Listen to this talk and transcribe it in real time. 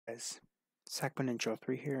Guys,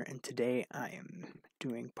 Sackman3 here, and today I am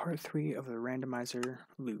doing part 3 of the randomizer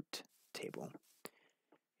loot table.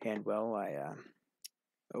 And well,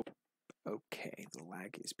 okay, the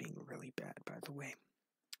lag is being really bad, by the way.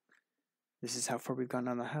 This is how far we've gone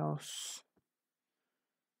on the house,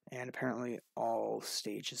 and apparently all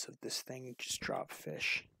stages of this thing just drop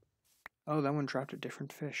fish. Oh, that one dropped a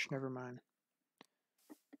different fish, never mind.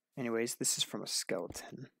 Anyways, this is from a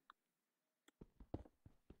skeleton.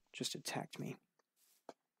 Just attacked me.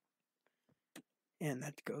 And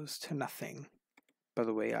that goes to nothing. By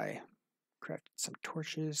the way, I crafted some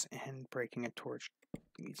torches, and breaking a torch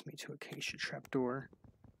leads me to a acacia trapdoor,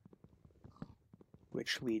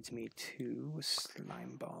 which leads me to a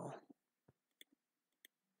slime ball.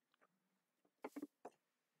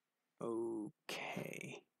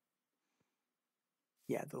 Okay.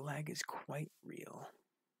 Yeah, the lag is quite real.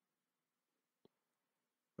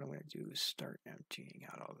 What I'm going to do is start emptying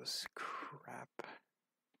out all this crap.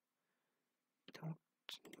 Don't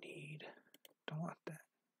want that.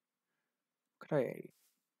 What could I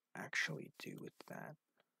actually do with that?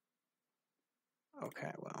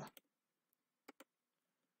 Okay, well.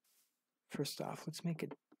 First off, let's make a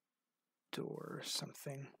door or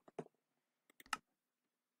something.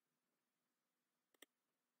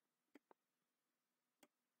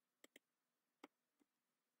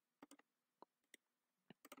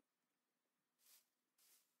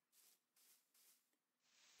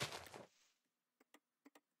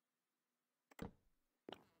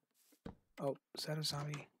 Oh, is that a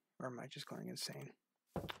zombie? Or am I just going insane?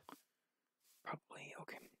 Probably,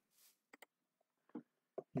 okay.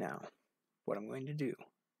 Now, what I'm going to do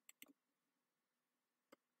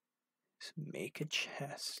is make a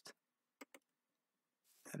chest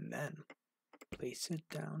and then place it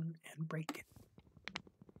down and break it.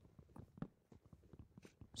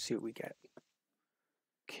 See what we get.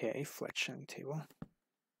 Okay, fletching table.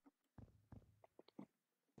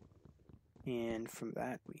 And from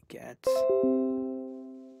that we get,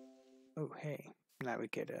 oh hey, now we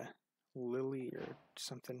get a lily or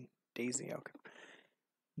something, daisy, okay.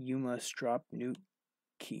 You must drop new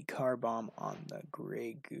key car bomb on the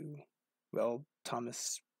gray goo. Well,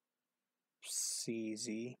 Thomas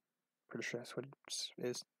CZ, pretty sure that's what it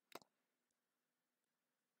is.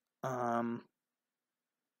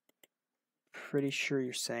 Pretty sure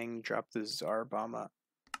you're saying drop the Tsar bomb up.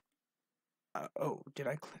 Oh, did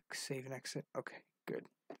I click save and exit? Okay, good.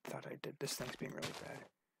 Thought I did. This thing's being really bad.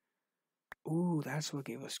 Ooh, that's what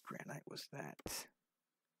gave us granite, was that.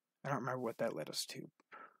 I don't remember what that led us to.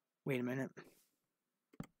 Wait a minute.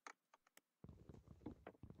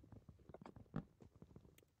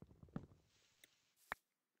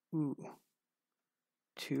 Ooh.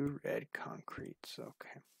 2 red concretes,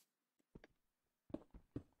 okay.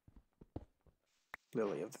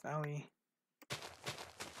 Lily of the Valley.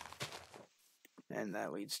 And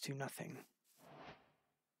that leads to nothing.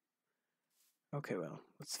 Okay, well,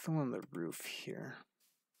 let's fill in the roof here.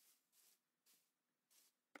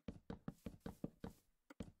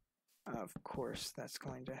 Of course, that's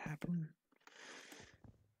going to happen.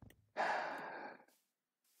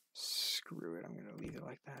 Screw it, I'm going to leave it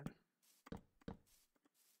like that.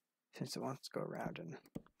 Since it wants to go around and...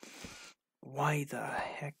 Why the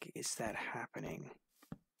heck is that happening?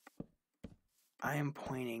 I am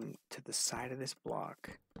pointing to the side of this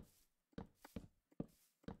block.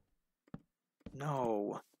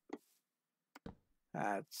 No.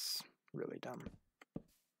 That's really dumb.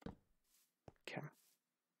 Okay.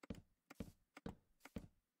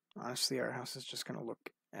 Honestly, our house is just going to look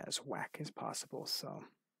as whack as possible, so...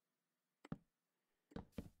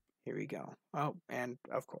 Here we go. Oh, and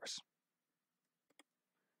of course.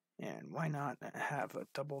 And why not have a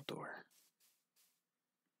double door?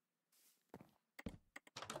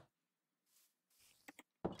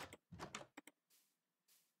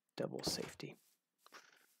 Double safety.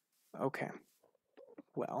 Okay.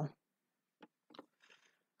 Well,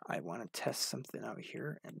 I want to test something out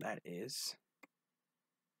here, and that is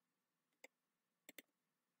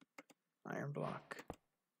iron block.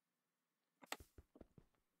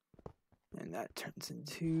 And that turns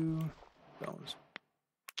into bones.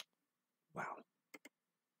 Wow.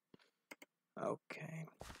 Okay.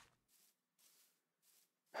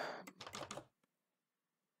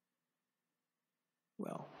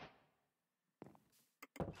 Well.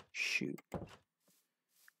 Shoot.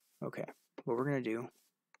 Okay. What we're going to do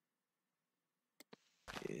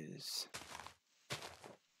is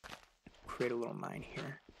create a little mine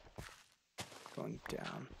here. Going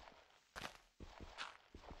down.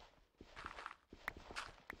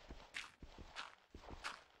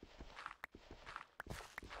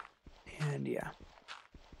 And yeah,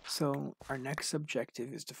 So our next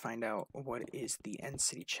objective is to find out what is the end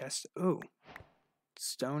city chest. Oh,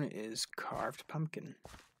 stone is carved pumpkin.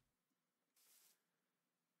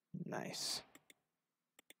 Nice.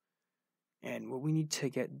 And what we need to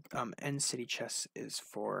get end city chests is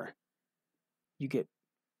for, you get,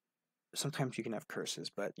 sometimes you can have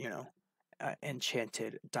curses, but you know,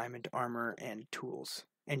 enchanted diamond armor and tools.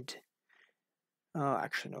 And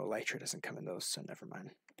actually no, elytra doesn't come in those, so never mind.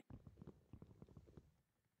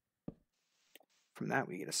 From that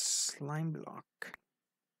we get a slime block.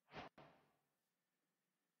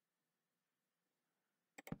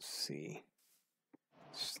 Let's see.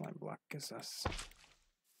 Slime block gives us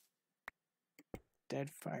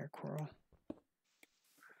dead fire coral.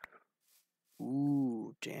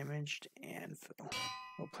 Ooh, damaged anvil.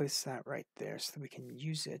 We'll place that right there so that we can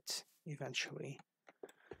use it eventually.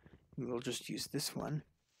 And we'll just use this one.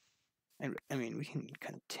 And I mean, we can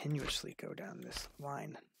continuously go down this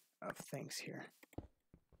line of things here,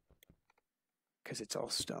 because it's all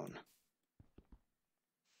stone.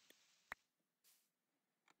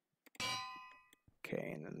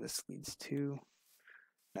 Okay, and then this leads to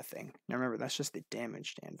nothing. Now remember, that's just the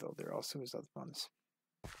damaged anvil. There also is other ones.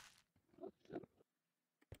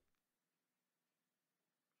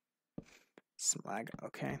 Slag,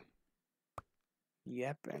 okay.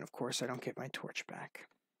 Yep, and of course I don't get my torch back.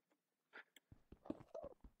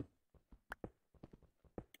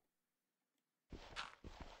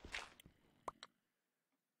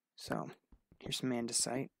 So, here's some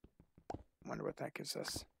andesite. Wonder what that gives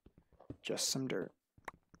us. Just some dirt.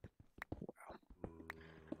 Wow.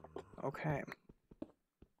 Okay.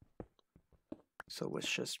 So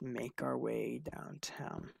let's just make our way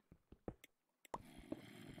downtown.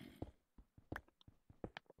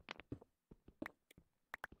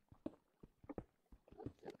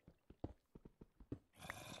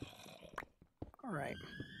 Alright.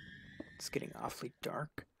 It's getting awfully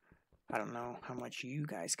dark. I don't know how much you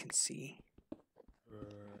guys can see.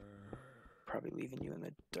 Probably leaving you in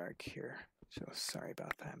the dark here, so sorry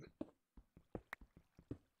about that.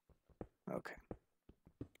 Okay.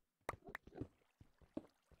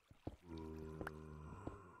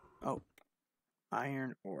 Oh,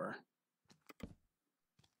 iron ore.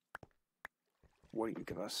 What do you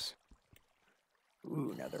give us?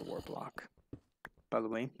 Ooh, nether war block. By the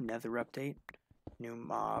way, nether update. New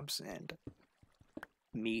mobs and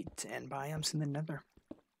meat and biomes in the nether.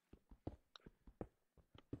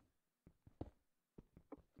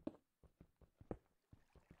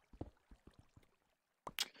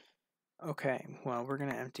 Okay, well, we're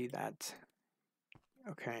gonna empty that.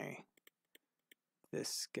 Okay.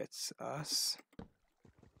 This gets us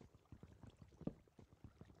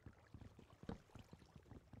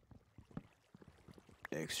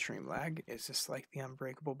extreme lag. Is this like the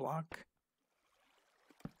unbreakable block?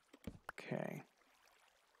 Okay.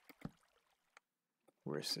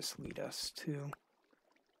 Where does this lead us to?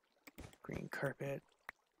 Green carpet,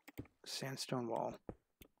 sandstone wall.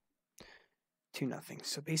 2-0.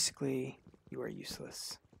 So basically, you are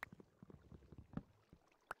useless.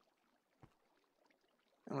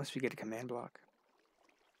 Unless we get a command block.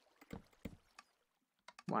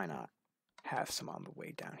 Why not have some on the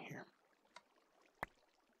way down here?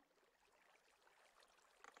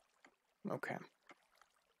 Okay.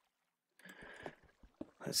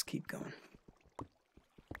 Let's keep going.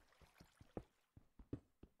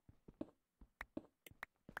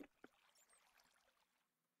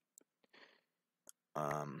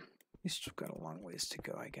 We still got a long ways to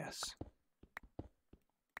go, I guess.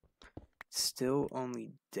 Still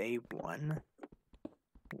only day 1.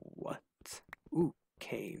 What? Ooh,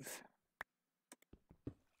 cave.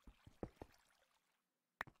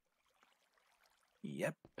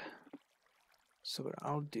 Yep. So what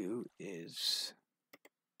I'll do is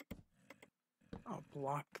I'll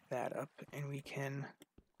block that up and we can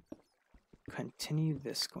continue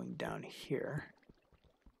this going down here.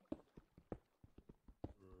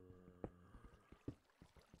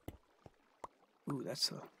 Ooh,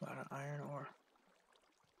 that's a lot of iron ore.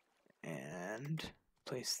 And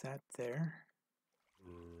place that there.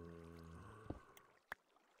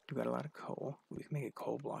 We got a lot of coal. We can make a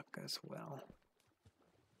coal block as well.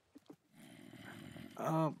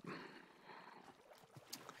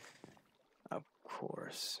 Of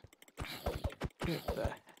course. Get the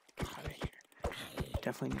heck out of here.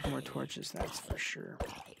 Definitely need more torches, that's for sure.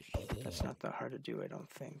 That's not that hard to do, I don't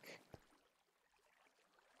think.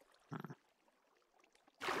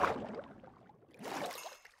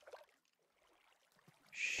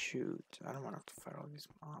 Shoot, I don't want to have to fight all these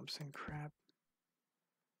mobs and crap.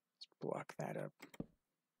 Let's block that up.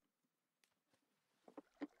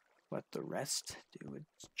 Let the rest do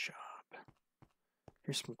its job.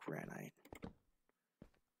 Here's some granite.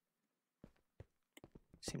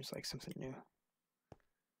 Seems like something new.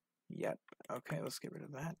 Yep. Okay, let's get rid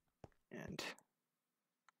of that. And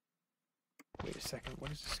wait a second.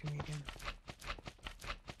 What is this gonna be again?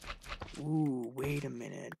 Ooh, wait a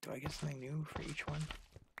minute. Do I get something new for each one?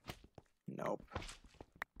 Nope.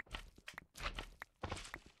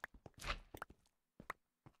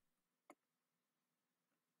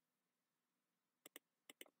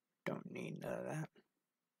 Don't need none of that.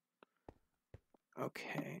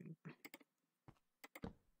 Okay.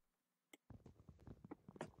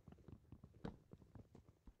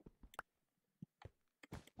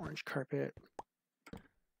 Orange carpet.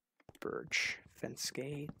 Birch fence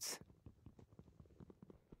gates.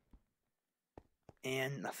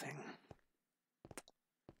 And nothing.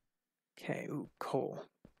 Okay, ooh, coal.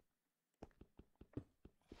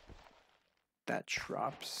 That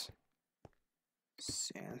drops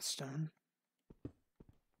sandstone,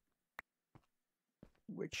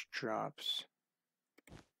 which drops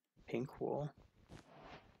pink wool,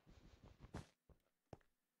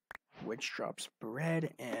 which drops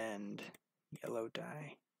bread and yellow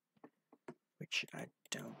dye, which I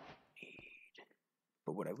don't need.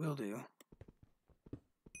 But what I will do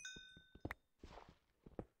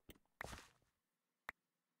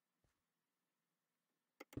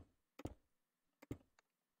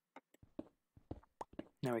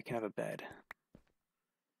now we can have a bed.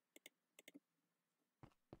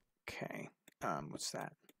 Okay, what's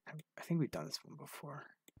that? I think we've done this one before.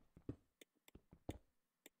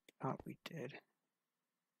 Thought we did.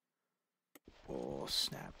 Oh,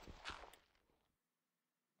 snap.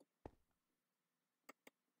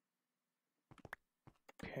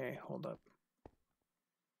 Okay, hold up.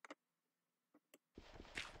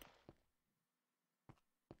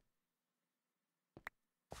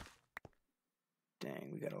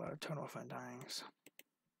 Dang, we got a lot of total undyings.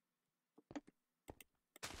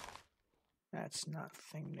 That's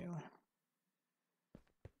nothing new.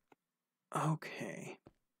 Okay.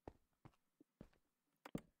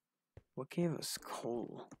 What gave us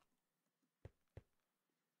coal?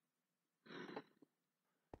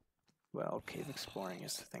 Well, cave exploring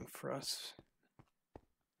is the thing for us.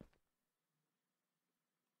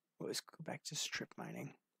 Let's go back to strip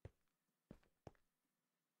mining.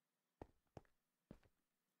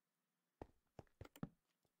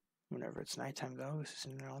 Whenever it's nighttime, though, this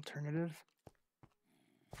isn't an alternative.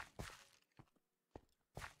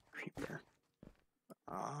 Creeper.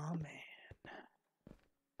 Aw, man.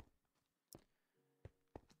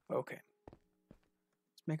 Okay.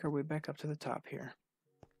 Let's make our way back up to the top here.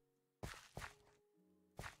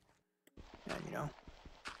 And, you know,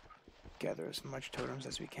 gather as much totems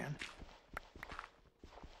as we can.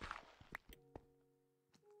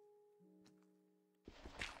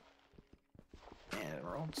 And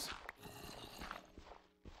emeralds.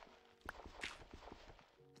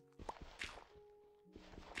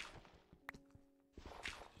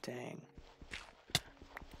 Dang.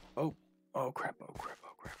 Oh crap, oh crap,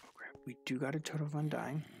 oh crap, oh crap. We do got a total of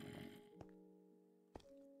undying.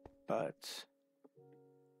 But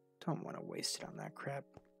don't want to waste it on that crap.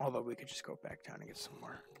 Although we could just go back down and get some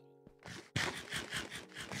more.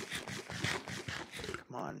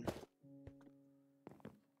 Come on.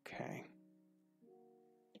 Okay.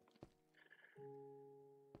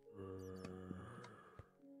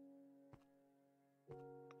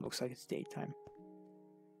 Looks like it's daytime.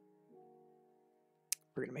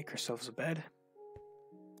 We're gonna make ourselves a bed.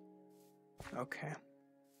 Okay.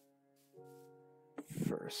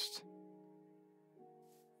 First,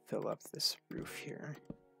 fill up this roof here.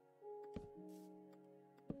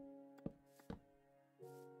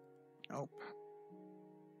 Nope.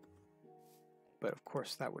 But of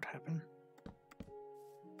course that would happen.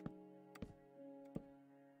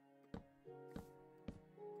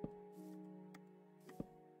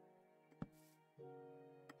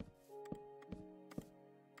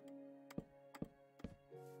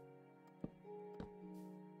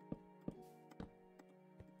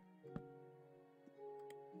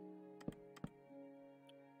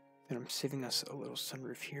 And I'm saving us a little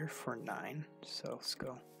sunroof here for 9. So let's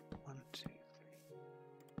go. 1, 2,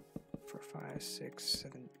 3, 4, 5, 6,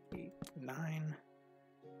 7, 8, 9.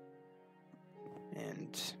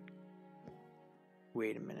 And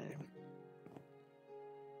wait a minute.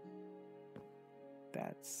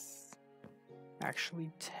 That's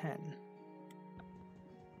actually 10.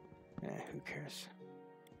 Who cares?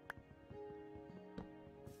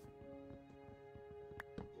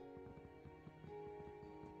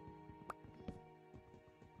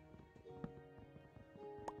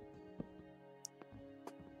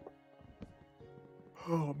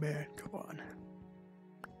 Oh man, come on.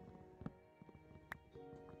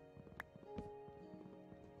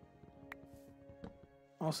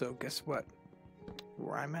 Also, guess what?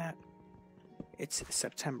 Where I'm at, it's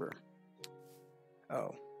September.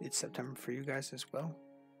 Oh, it's September for you guys as well?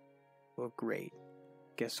 Well, great.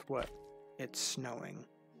 Guess what? It's snowing.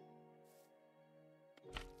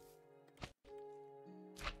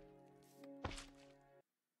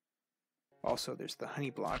 Also, there's the honey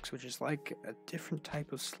blocks, which is like a different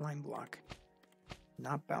type of slime block.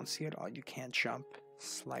 Not bouncy at all. You can't jump,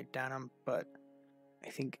 slide down them, but I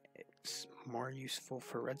think it's more useful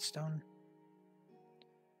for redstone.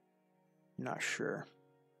 Not sure.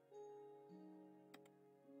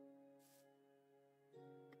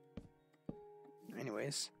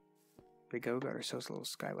 Anyways, we got ourselves a little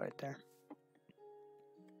skylight there.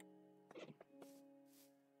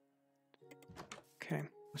 Okay,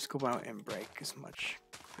 let's go out and break as much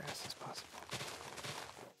grass as possible.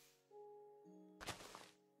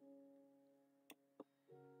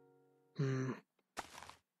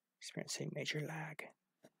 Experiencing major lag.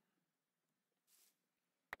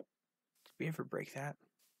 Did we ever break that?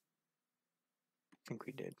 I think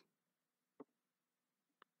we did.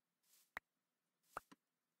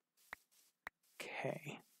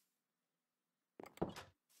 Okay.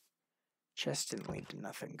 Chest didn't lead to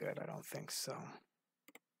nothing good, I don't think so.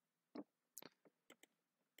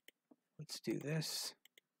 Let's do this.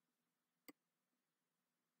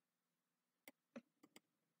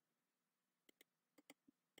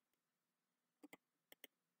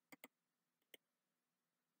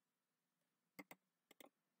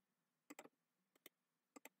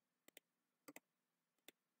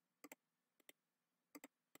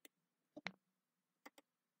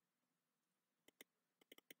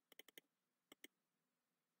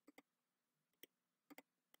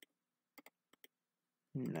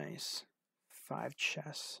 Nice. 5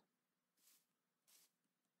 chests.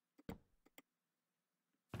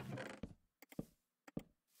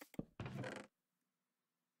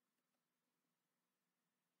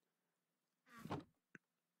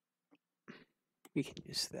 We can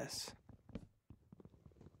use this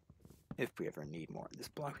if we ever need more. This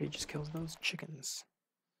blockade just kills those chickens.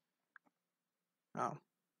 Oh.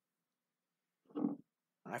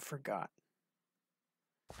 I forgot.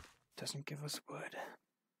 Doesn't give us wood.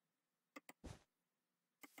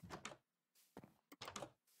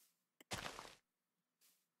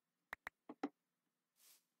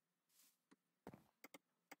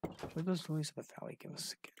 What do those lilies of the valley give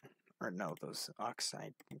us again? Or no, those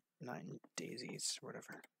oxide 9 daisies, or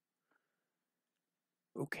whatever.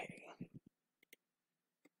 Okay.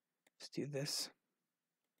 Let's do this.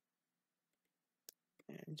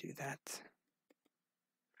 And do that.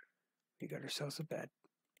 We got ourselves a bed.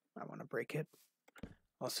 I want to break it.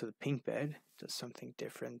 Also, the pink bed does something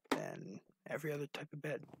different than every other type of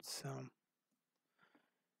bed, so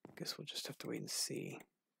I guess we'll just have to wait and see.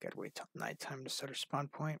 Gotta wait till nighttime to start our spawn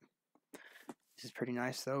point. This is pretty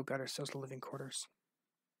nice though. Got ourselves living quarters.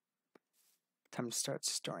 Time to start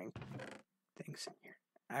storing things in here.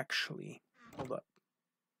 Actually, hold up.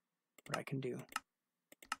 What I can do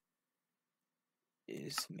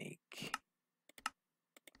is make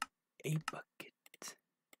a bucket.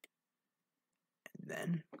 And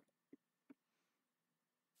then,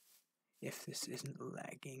 if this isn't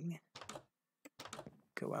lagging,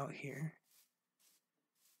 go out here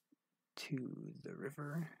to the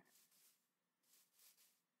river.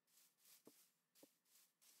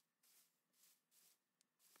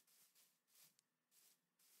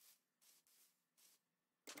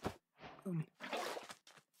 Boom.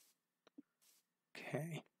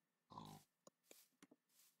 Okay.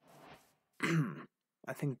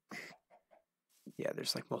 I think, yeah,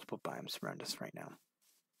 there's like multiple biomes around us right now.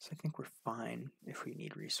 So I think we're fine if we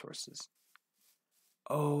need resources.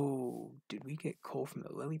 Oh, did we get coal from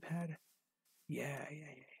the lily pad? Yeah.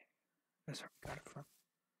 That's where we got it from.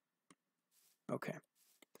 Okay.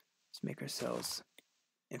 Let's make ourselves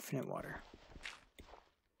infinite water.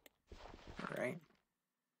 Alright.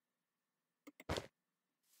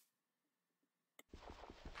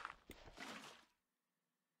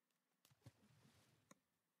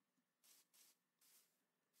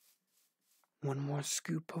 One more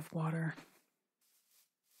scoop of water.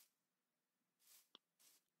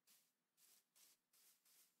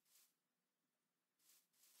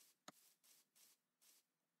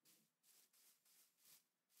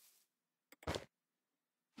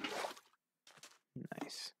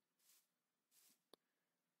 Nice.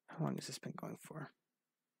 How long has this been going for?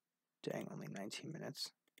 Dang, only 19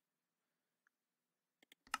 minutes.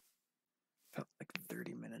 Felt like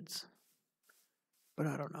 30 minutes. But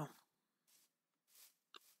I don't know.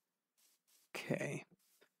 Okay.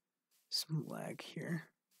 Some lag here.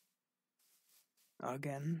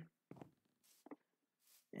 Again.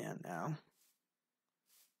 And now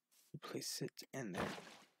place it in there.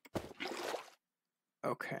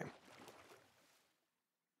 Okay.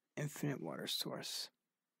 Infinite water source.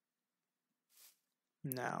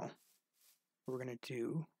 Now, what we're going to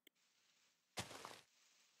do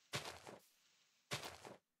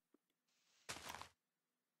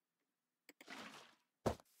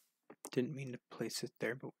didn't mean to place it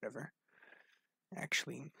there, but whatever.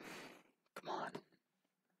 Actually, come on.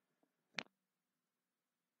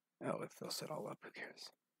 Oh, it fills it all up. Who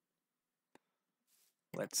cares?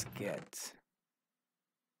 Let's get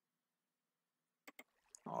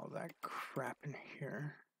all that crap in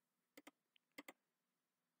here.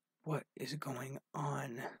 What is going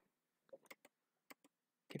on?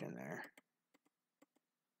 Get in there.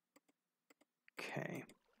 Okay.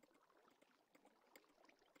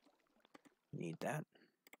 Need that.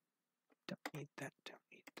 Don't need that. Don't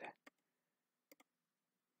need that.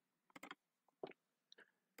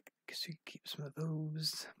 Guess we can keep some of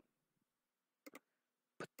those.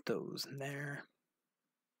 Put those in there.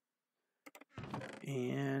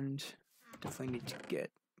 And definitely need to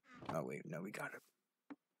get. Oh, wait. No, we got it.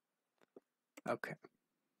 Okay.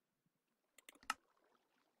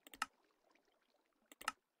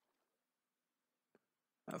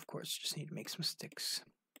 Of course, just need to make some sticks.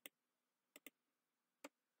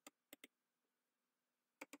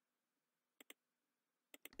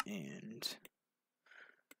 And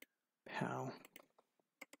pow,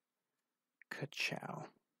 ka-chow.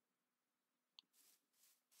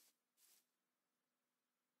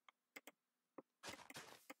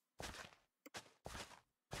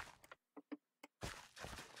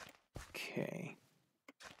 Okay.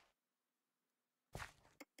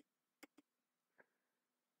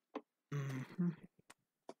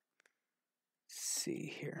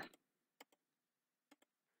 See here.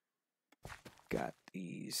 Got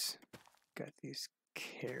these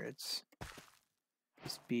carrots,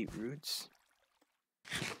 these beetroots.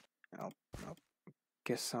 I'll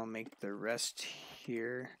guess I'll make the rest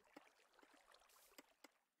here.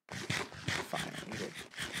 Fine, I'll eat it.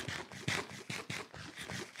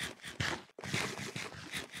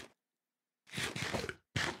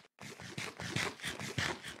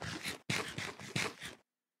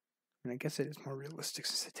 And I guess it is more realistic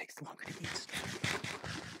since it takes longer to eat stuff.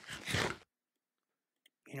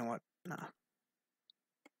 You know what? Nah.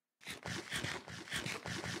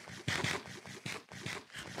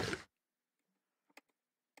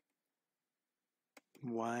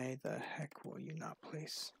 Why the heck will you not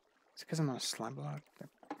place? It's because I'm on a slime block. That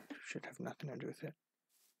should have nothing to do with it.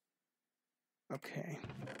 Okay.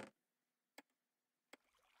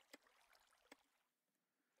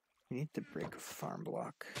 We need to break a farm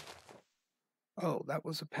block. Oh, that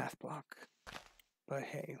was a path block. But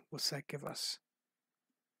hey, what's that give us?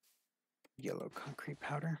 Yellow concrete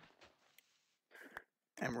powder.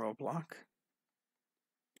 Emerald block.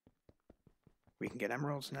 We can get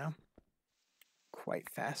emeralds now. Quite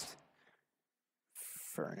fast.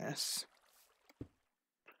 Furnace.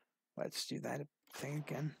 Let's do that thing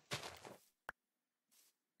again.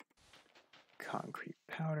 Concrete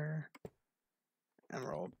powder.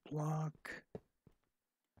 Emerald block.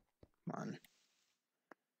 Come on.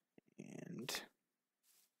 And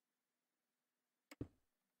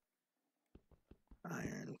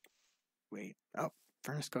iron. Wait. Oh,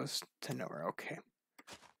 furnace goes to nowhere. Okay.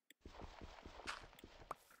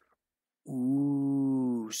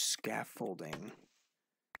 Ooh, scaffolding.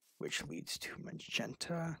 Which leads to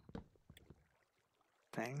magenta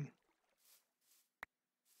thing.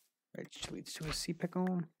 Which leads to a sea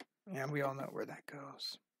pickle. And we all know where that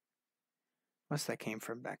goes. Unless that came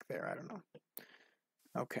from back there, I don't know.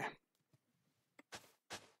 Okay.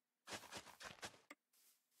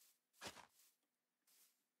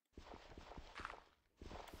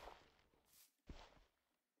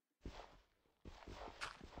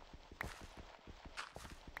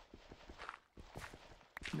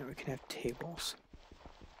 Now we can have tables.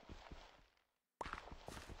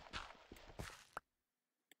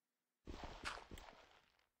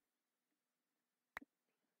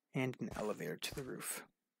 And an elevator to the roof.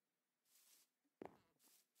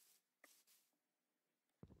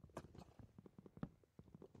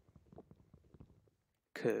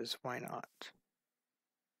 Because why not?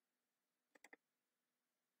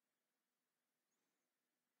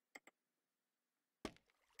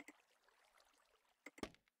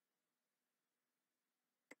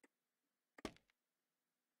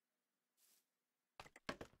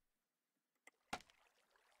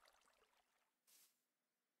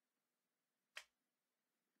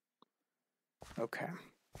 Okay.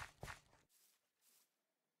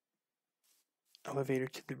 Elevator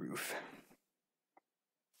to the roof.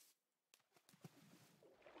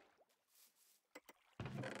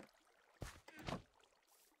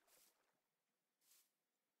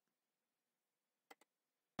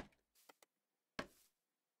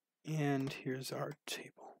 And here's our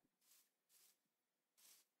table.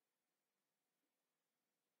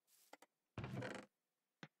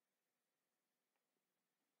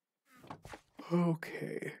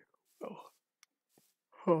 Okay.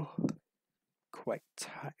 Oh, quite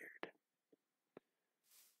tired.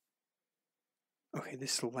 Okay,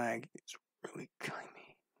 this lag is really killing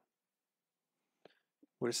me.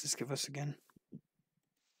 What does this give us again?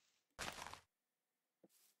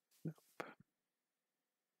 Nope.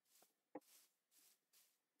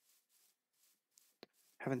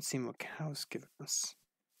 Haven't seen what cows give us.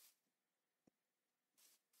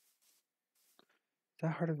 Is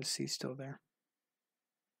that Heart of the Sea still there?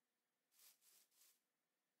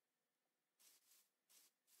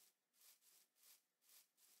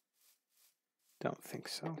 Don't think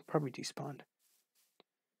so. Probably despawned.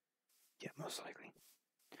 Yeah, most likely.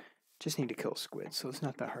 Just need to kill squid, so it's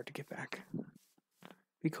not that hard to get back.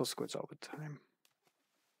 We kill squids all the time.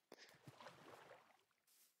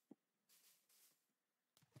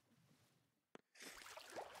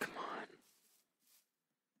 Come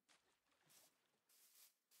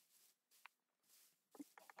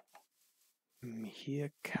on. Mejia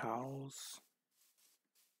cows.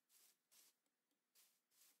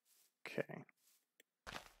 Okay.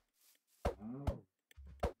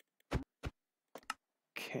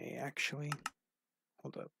 Okay, actually,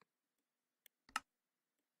 hold up.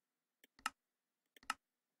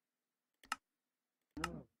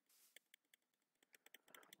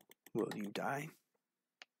 Will you die?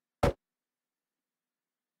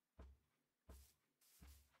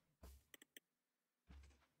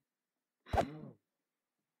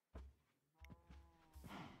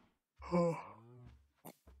 Oh.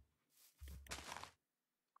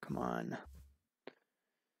 Come on.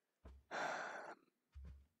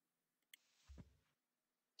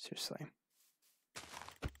 Seriously.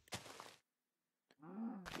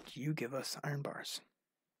 You give us iron bars.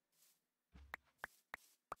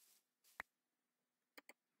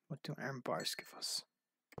 What do iron bars give us?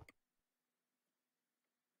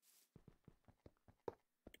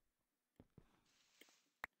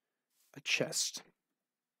 A chest.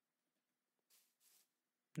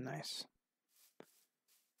 Nice.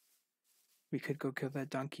 We could go kill that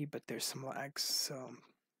donkey, but there's some lags, so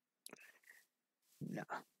nah.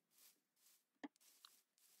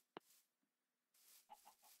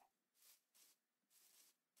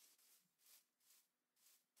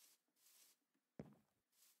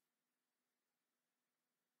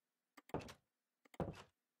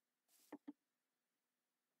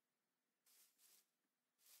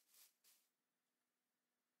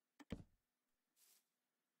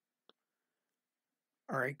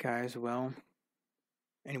 Alright guys, well,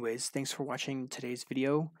 anyways, thanks for watching today's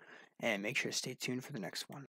video, and make sure to stay tuned for the next one.